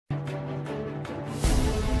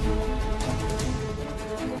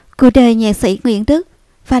Cuộc đời nhạc sĩ Nguyễn Đức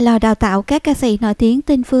và lò đào tạo các ca sĩ nổi tiếng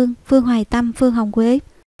tên Phương Hoài Tâm, Phương Hồng Quế,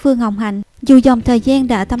 Phương Hồng Hạnh. Dù dòng thời gian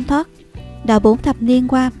đã thấm thoát, đã 4 thập niên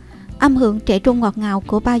qua, âm hưởng trẻ trung ngọt ngào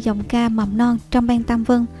của ba dòng ca mầm non trong ban Tam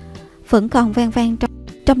Vân vẫn còn vang vang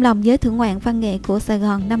trong lòng giới thưởng ngoạn văn nghệ của Sài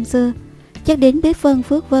Gòn năm xưa. Nhắc đến Bích Vân,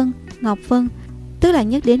 Phước Vân, Ngọc Vân, tức là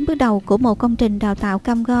nhắc đến bước đầu của một công trình đào tạo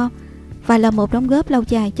cam go và là một đóng góp lâu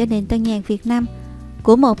dài cho nền tân nhạc Việt Nam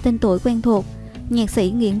của một tên tuổi quen thuộc, nhạc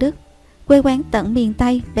sĩ Nguyễn Đức. Quê quán tận miền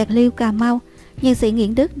Tây, Bạc Liêu, Cà Mau, nhạc sĩ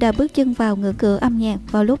Nguyễn Đức đã bước chân vào ngưỡng cửa âm nhạc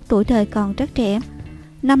vào lúc tuổi đời còn rất trẻ.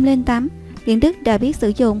 Năm lên 8, Nguyễn Đức đã biết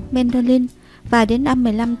sử dụng mandolin và đến năm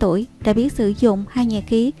 15 tuổi đã biết sử dụng hai nhạc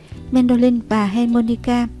khí, mandolin và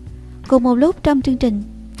harmonica. Cùng một lúc trong chương trình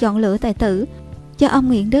Chọn lựa tài tử do ông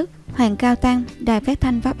Nguyễn Đức, Hoàng Cao Tăng, Đài Phát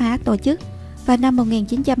thanh Pháp Á tổ chức vào năm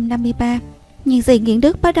 1953, nhạc sĩ Nguyễn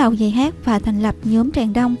Đức bắt đầu dạy hát và thành lập nhóm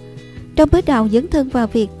Tràng Đông. Trong bước đầu dấn thân vào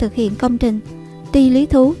việc thực hiện công trình tuy lý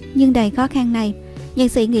thú nhưng đầy khó khăn này,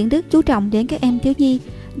 nhạc sĩ Nguyễn Đức chú trọng đến các em thiếu nhi,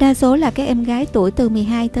 đa số là các em gái tuổi từ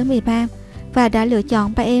 12 tới 13, và đã lựa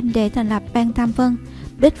chọn 3 em để thành lập ban Tam Vân,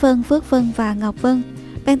 Bích Vân, Phước Vân và Ngọc Vân.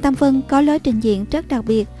 Ban Tam Vân có lối trình diễn rất đặc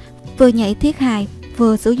biệt, vừa nhảy thiết hài,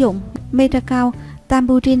 vừa sử dụng maraca,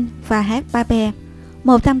 tambourine và hát ba bè.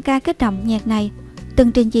 Một tam ca kích động nhạc này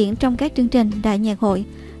từng trình diễn trong các chương trình đại nhạc hội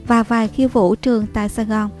và vài khiêu vũ trường tại Sài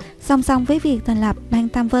Gòn. Song song với việc thành lập ban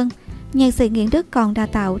Tam Vân, nhạc sĩ Nguyễn Đức còn đào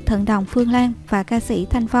tạo thận đồng Phương Lan và ca sĩ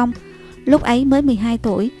Thanh Phong. Lúc ấy mới 12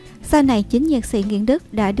 tuổi, sau này chính nhạc sĩ Nguyễn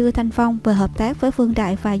Đức đã đưa Thanh Phong về hợp tác với Phương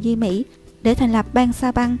Đại và Duy Mỹ để thành lập ban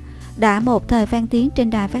Sa Băng, đã một thời vang tiếng trên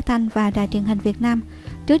đài phát thanh và đài truyền hình Việt Nam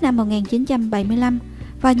trước năm 1975.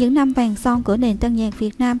 Vào những năm vàng son của nền tân nhạc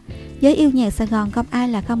Việt Nam, giới yêu nhạc Sài Gòn không ai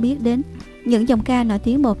là không biết đến những dòng ca nổi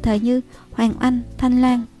tiếng một thời như Hoàng Anh, Thanh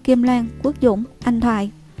Lan, Kim Lan, Quốc Dũng, Anh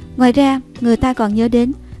Thoại. Ngoài ra, người ta còn nhớ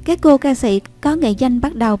đến các cô ca sĩ có nghệ danh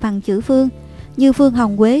bắt đầu bằng chữ Phương như Phương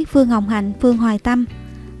Hồng Quế, Phương Hồng Hạnh, Phương Hoài Tâm,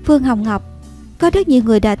 Phương Hồng Ngọc. Có rất nhiều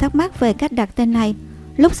người đã thắc mắc về cách đặt tên này.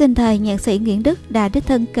 Lúc sinh thời, nhạc sĩ Nguyễn Đức đã đích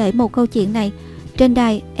thân kể một câu chuyện này trên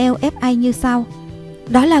đài LFA như sau.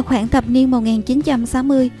 Đó là khoảng thập niên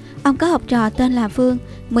 1960, ông có học trò tên là Phương,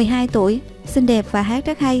 12 tuổi, xinh đẹp và hát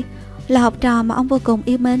rất hay, là học trò mà ông vô cùng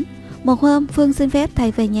yêu mến. Một hôm, Phương xin phép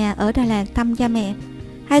thầy về nhà ở Đà Lạt thăm cha mẹ.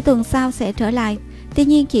 2 tuần sau sẽ trở lại. Tuy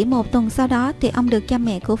nhiên chỉ 1 tuần sau đó thì ông được cha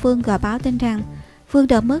mẹ của Phương gọi báo tin rằng Phương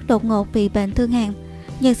đỡ mất đột ngột vì bệnh thương hàn.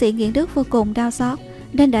 Nhạc sĩ Nguyễn Đức vô cùng đau xót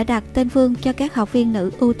nên đã đặt tên Phương cho các học viên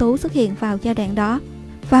nữ ưu tú xuất hiện vào giai đoạn đó.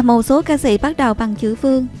 Và một số ca sĩ bắt đầu bằng chữ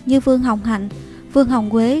Phương như Phương Hồng Hạnh, Phương Hồng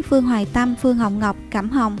Quế, Phương Hoài Tâm, Phương Hồng Ngọc, Cẩm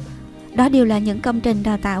Hồng. Đó đều là những công trình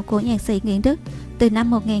đào tạo của nhạc sĩ Nguyễn Đức từ năm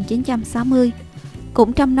 1960.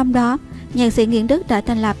 Cũng trong năm đó, nhạc sĩ Nguyễn Đức đã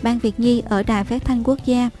thành lập ban Việt Nhi ở Đài Phát thanh Quốc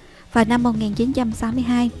gia vào năm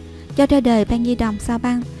 1962, cho ra đời ban Nhi đồng Sa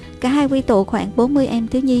Băng. Cả hai quy tụ khoảng 40 em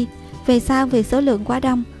thiếu nhi. Về sau, vì số lượng quá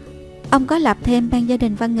đông, ông có lập thêm ban gia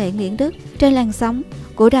đình văn nghệ Nguyễn Đức trên làn sóng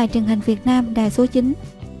của Đài truyền hình Việt Nam, đài số 9,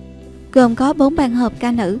 gồm có 4 ban hợp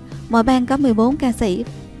ca nữ, mỗi ban có 14 ca sĩ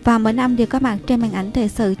và mỗi năm đều có mặt trên màn ảnh thời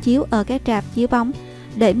sự chiếu ở các rạp chiếu bóng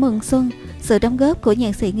để mừng xuân. Sự đóng góp của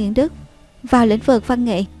nhạc sĩ Nguyễn Đức vào lĩnh vực văn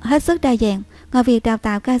nghệ hết sức đa dạng. Ngoài việc đào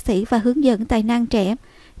tạo ca sĩ và hướng dẫn tài năng trẻ,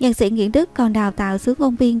 nhạc sĩ Nguyễn Đức còn đào tạo xướng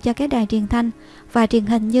ngôn viên cho các đài truyền thanh và truyền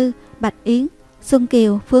hình như Bạch Yến, Xuân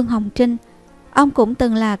Kiều, Phương Hồng Trinh. Ông cũng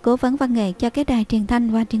từng là cố vấn văn nghệ cho các đài truyền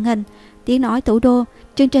thanh và truyền hình Tiếng nói Thủ đô,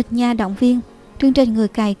 chương trình Nha động viên, chương trình Người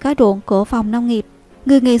cày có ruộng của phòng nông nghiệp.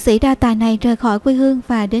 Người nghệ sĩ đa tài này rời khỏi quê hương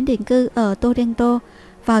và đến định cư ở Toronto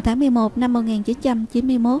vào tháng 11 năm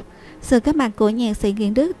 1991. Sự góp mặt của nhạc sĩ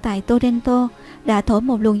Nguyễn Đức tại Toronto đã thổi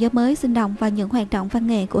một luồng gió mới sinh động vào những hoạt động văn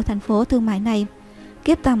nghệ của thành phố thương mại này.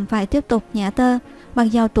 Kiếp tầm phải tiếp tục nhả tơ, mặc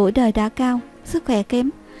dầu tuổi đời đã cao, sức khỏe kém,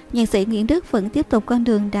 nhạc sĩ Nguyễn Đức vẫn tiếp tục con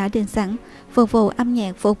đường đã định sẵn, phục vụ âm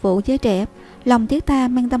nhạc, phục vụ giới trẻ. Lòng tiếc tha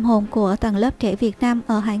mang tâm hồn của tầng lớp trẻ Việt Nam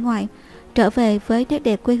ở hải ngoại trở về với nét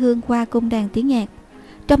đẹp quê hương qua cung đàn tiếng nhạc.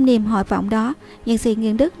 Trong niềm hội vọng đó, nhạc sĩ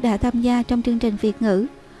Nguyễn Đức đã tham gia trong chương trình Việt ngữ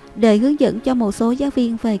để hướng dẫn cho một số giáo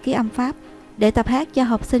viên về ký âm Pháp để tập hát cho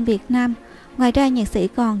học sinh Việt Nam. Ngoài ra, nhạc sĩ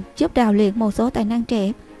còn giúp đào luyện một số tài năng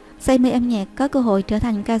trẻ say mê âm nhạc có cơ hội trở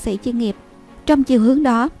thành ca sĩ chuyên nghiệp. Trong chiều hướng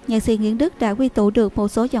đó, nhạc sĩ Nguyễn Đức đã quy tụ được một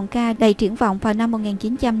số giọng ca đầy triển vọng vào năm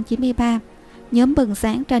 1993. Nhóm Bừng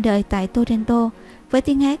Sáng ra đời tại Toronto với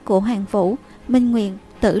tiếng hát của Hoàng Vũ, Minh Nguyện,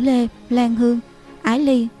 Tử Lê, Lan Hương, Ái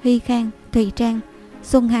Ly, Huy Khang, Thùy Trang,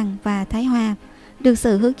 Xuân Hằng và Thái Hòa. Được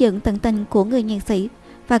sự hướng dẫn tận tình của người nhạc sĩ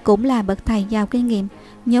và cũng là bậc thầy giàu kinh nghiệm,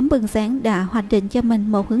 nhóm Bừng Sáng đã hoạch định cho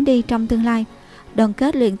mình một hướng đi trong tương lai. Đoàn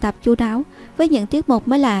kết luyện tập chu đáo với những tiết mục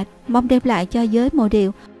mới lạ, mong đem lại cho giới mộ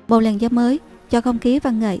điệu một làn gió mới cho không khí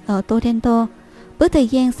văn nghệ ở Toronto. Bước thời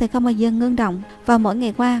gian sẽ không bao giờ ngưng động và mỗi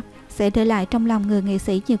ngày qua sẽ để lại trong lòng người nghệ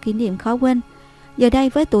sĩ nhiều kỷ niệm khó quên. Giờ đây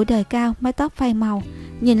với tuổi đời cao, mái tóc phai màu,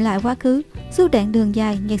 nhìn lại quá khứ, suốt đoạn đường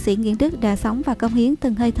dài, nhạc sĩ Nguyễn Đức đã sống và cống hiến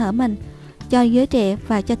từng hơi thở mình cho giới trẻ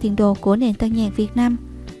và cho tiền đồ của nền tân nhạc Việt Nam.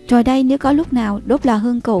 Rồi đây, nếu có lúc nào đốt lò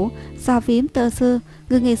hương cũ, so phím tơ xưa,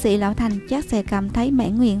 người nghệ sĩ lão thành chắc sẽ cảm thấy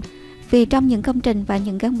mãn nguyện, vì trong những công trình và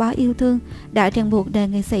những gắn bó yêu thương đã ràng buộc đời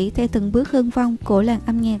nghệ sĩ theo từng bước hưng phong của làng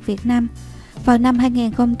âm nhạc Việt Nam. Vào năm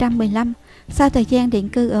 2015, sau thời gian định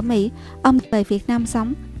cư ở Mỹ, ông về Việt Nam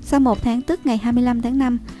sống. Sau 1 tháng, tức ngày 25 tháng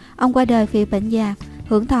 5, ông qua đời vì bệnh già,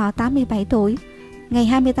 hưởng thọ 87 tuổi. Ngày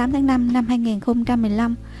 28 tháng 5 năm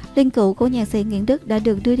 2015, linh cữu của nhạc sĩ Nguyễn Đức đã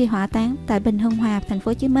được đưa đi hỏa táng tại Bình Hưng Hòa, thành phố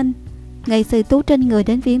Hồ Chí Minh. Nghệ sĩ Tú Trinh, người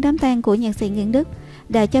đến viếng đám tang của nhạc sĩ Nguyễn Đức,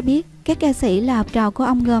 đã cho biết các ca sĩ là học trò của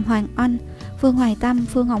ông gồm Hoàng Oanh, Phương Hoài Tâm,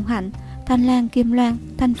 Phương Hồng Hạnh, Thanh Lan, Kim Loan,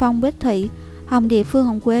 Thanh Phong, Bích Thủy, Hồng Điệp, Phương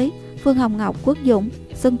Hồng Quế, Phương Hồng Ngọc, Quốc Dũng,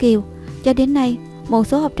 Xuân Kiều. Cho đến nay, một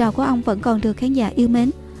số học trò của ông vẫn còn được khán giả yêu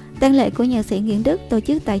mến. Tang lễ của nhạc sĩ Nguyễn Đức tổ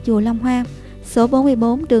chức tại chùa Long Hoa, số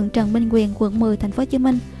 44, đường Trần Minh Quyền, quận 10, thành phố Hồ Chí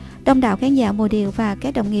Minh. Đông đảo khán giả mùa điệu và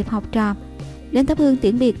các đồng nghiệp học trò đến thắp hương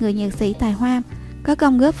tiễn biệt người nhạc sĩ tài hoa, có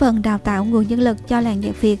công góp phần đào tạo nguồn nhân lực cho làng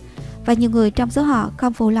nhạc Việt, và nhiều người trong số họ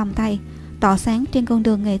không phụ lòng thầy, tỏ sáng trên con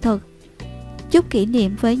đường nghệ thuật. Chúc kỷ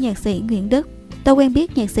niệm với nhạc sĩ Nguyễn Đức. Tôi quen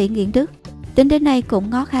biết nhạc sĩ Nguyễn Đức tính đến nay cũng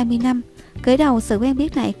ngót 20 năm. Khởi đầu sự quen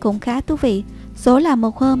biết này cũng khá thú vị. Số là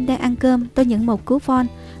một hôm đang ăn cơm, tôi nhận một cú phone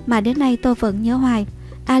mà đến nay tôi vẫn nhớ hoài.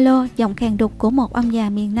 Alo, giọng khàn đục của một ông già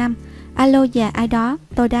miền Nam. Alo, dạ ai đó?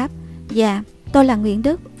 Tôi đáp, dạ, tôi là Nguyễn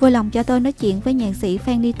Đức, vui lòng cho tôi nói chuyện với nhạc sĩ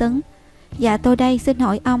Phan Đi Tấn. Dạ tôi đây, xin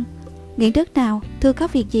hỏi ông. Nguyễn Đức nào, thưa có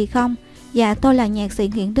việc gì không? Dạ tôi là nhạc sĩ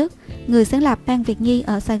Nguyễn Đức, người sáng lập Ban Việt Nhi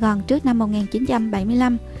ở Sài Gòn trước năm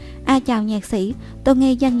 1975. Chào nhạc sĩ, tôi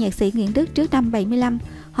nghe danh nhạc sĩ Nguyễn Đức trước năm 75,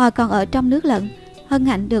 hồi còn ở trong nước lận. Hân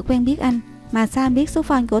hạnh được quen biết anh, mà sao anh biết số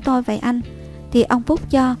phone của tôi vậy anh? Thì ông Phúc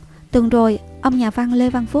cho. Tuần rồi, ông nhà văn Lê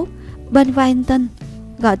Văn Phúc bên Washington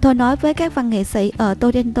gọi tôi nói với các văn nghệ sĩ ở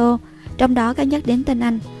Toronto, trong đó có nhắc đến tên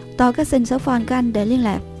anh. Tôi có xin số phone của anh để liên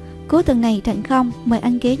lạc. Cuối tuần này rảnh không, mời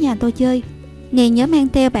anh ghé nhà tôi chơi. Nè nhớ mang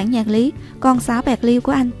theo bản nhạc lý Con Sáo Bạc Liêu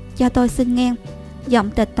của anh cho tôi xin nghe. Giọng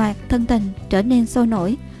tịch toạc thân tình trở nên sôi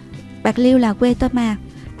nổi. Bạc Liêu là quê tôi mà,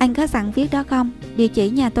 anh có sẵn viết đó không? Địa chỉ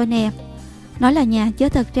nhà tôi nè. Nói là nhà chứ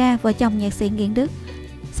thật ra vợ chồng nhạc sĩ Nguyễn Đức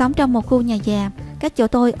sống trong một khu nhà già cách chỗ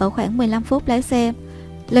tôi ở khoảng 15 phút lái xe.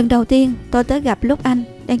 Lần đầu tiên tôi tới gặp lúc anh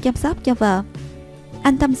đang chăm sóc cho vợ.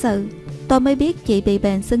 Anh tâm sự, tôi mới biết chị bị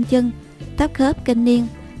bệnh xương chân, thấp khớp kinh niên,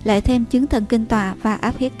 lại thêm chứng thần kinh tọa và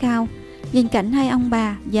áp huyết cao. Nhìn cảnh hai ông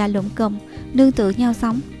bà già lụm cụm nương tựa nhau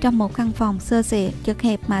sống trong một căn phòng sơ sệ chật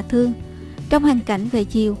hẹp mà thương. Trong hoàn cảnh về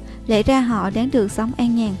chiều, lẽ ra họ đáng được sống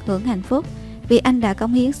an nhàn hưởng hạnh phúc, vì anh đã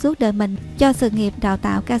cống hiến suốt đời mình cho sự nghiệp đào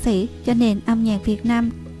tạo ca sĩ cho nền âm nhạc Việt Nam,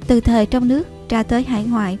 từ thời trong nước ra tới hải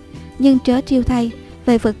ngoại. Nhưng trớ trêu thay,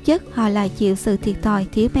 về vật chất họ lại chịu sự thiệt thòi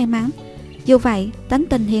thiếu may mắn. Dù vậy, tánh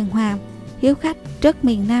tình hiền hòa, hiếu khách rất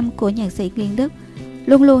miền Nam của nhạc sĩ Nguyễn Đức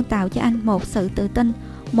luôn luôn tạo cho anh một sự tự tin,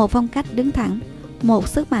 một phong cách đứng thẳng, một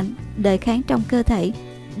sức mạnh đề kháng trong cơ thể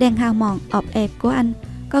đang hao mòn ọp ẹp của anh.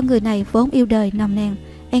 Con người này vốn yêu đời nồng nàn,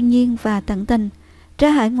 an nhiên và tận tình. Ra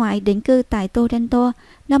hải ngoại định cư tại Toronto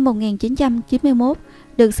năm 1991,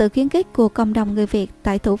 được sự khuyến khích của cộng đồng người Việt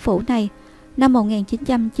tại thủ phủ này. Năm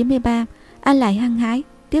 1993, anh lại hăng hái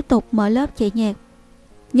tiếp tục mở lớp dạy nhạc.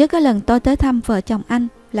 Nhớ có lần tôi tới thăm vợ chồng anh,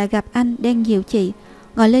 lại gặp anh đang dịu chị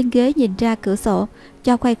ngồi lên ghế nhìn ra cửa sổ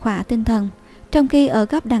cho khuây khỏa tinh thần, trong khi ở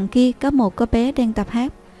góc đằng kia có một cô bé đang tập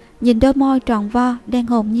hát. Nhìn đôi môi tròn vo đang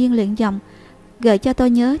hồn nhiên luyện giọng, gợi cho tôi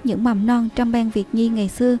nhớ những mầm non trong Ban Việt Nhi ngày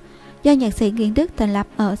xưa do nhạc sĩ Nguyễn Đức thành lập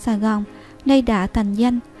ở Sài Gòn, nay đã thành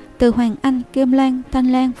danh. Từ Hoàng Anh, Kim Loan,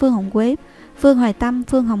 Thanh Lan, Phương Hồng Quế, Phương Hoài Tâm,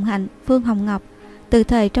 Phương Hồng Hạnh, Phương Hồng Ngọc, từ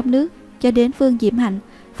thời trong nước cho đến Phương Diễm Hạnh,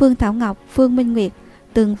 Phương Thảo Ngọc, Phương Minh Nguyệt,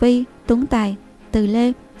 Tường Vi, Tuấn Tài, Từ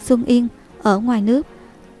Lê, Xuân Yên ở ngoài nước.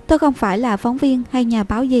 Tôi không phải là phóng viên hay nhà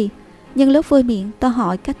báo gì, nhưng lúc vui miệng tôi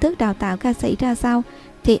hỏi cách thức đào tạo ca sĩ ra sao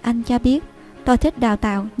thì anh cho biết tôi thích đào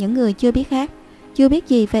tạo những người chưa biết hát, chưa biết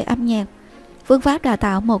gì về âm nhạc. Phương pháp đào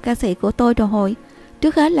tạo một ca sĩ của tôi đòi hỏi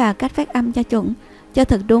trước hết là cách phát âm cho chuẩn, cho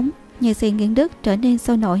thật đúng. Nhạc sĩ Nguyễn Đức trở nên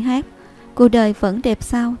sôi nổi hát Cuộc đời vẫn đẹp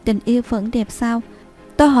sao, tình yêu vẫn đẹp sao.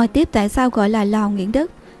 Tôi hỏi tiếp tại sao gọi là lò Nguyễn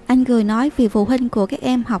Đức. Anh cười nói vì phụ huynh của các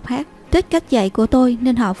em học hát thích cách dạy của tôi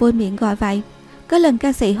nên họ vui miệng gọi vậy. Có lần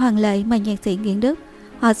ca sĩ Hoàng Lệ mời nhạc sĩ Nguyễn Đức,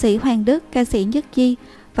 họa sĩ Hoàng Đức, ca sĩ Nhất Di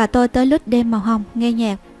và tôi tới lít đêm màu hồng nghe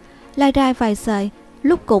nhạc. Lai rai vài sợi,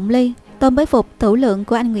 lúc cụm ly, tôi mới phục tửu lượng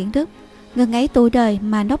của anh Nguyễn Đức. Ngần ấy tuổi đời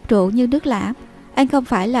mà nốc rượu như nước lã. Anh không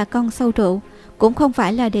phải là con sâu rượu, cũng không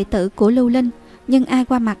phải là đệ tử của Lưu Linh, nhưng ai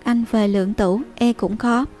qua mặt anh về lượng tửu cũng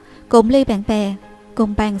khó. Cùng ly bạn bè,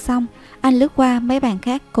 cùng bàn xong, anh lướt qua mấy bàn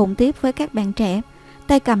khác cùng tiếp với các bạn trẻ.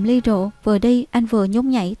 Tay cầm ly rượu, vừa đi anh vừa nhún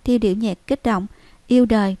nhảy theo điệu nhạc kích động. Yêu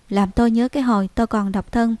đời làm tôi nhớ cái hồi tôi còn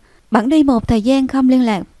độc thân. Bẵng đi một thời gian không liên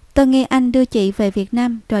lạc, tôi nghe anh đưa chị về Việt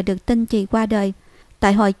Nam rồi được tin chị qua đời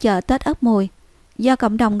tại hội chợ Tết Ất Mùi do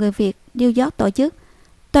cộng đồng người Việt New York tổ chức.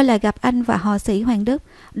 Tôi lại gặp anh và họa sĩ Nguyễn Đức.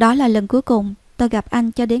 Đó là lần cuối cùng tôi gặp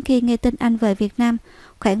anh cho đến khi nghe tin anh về Việt Nam.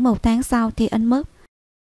 Khoảng 1 tháng sau thì anh mất.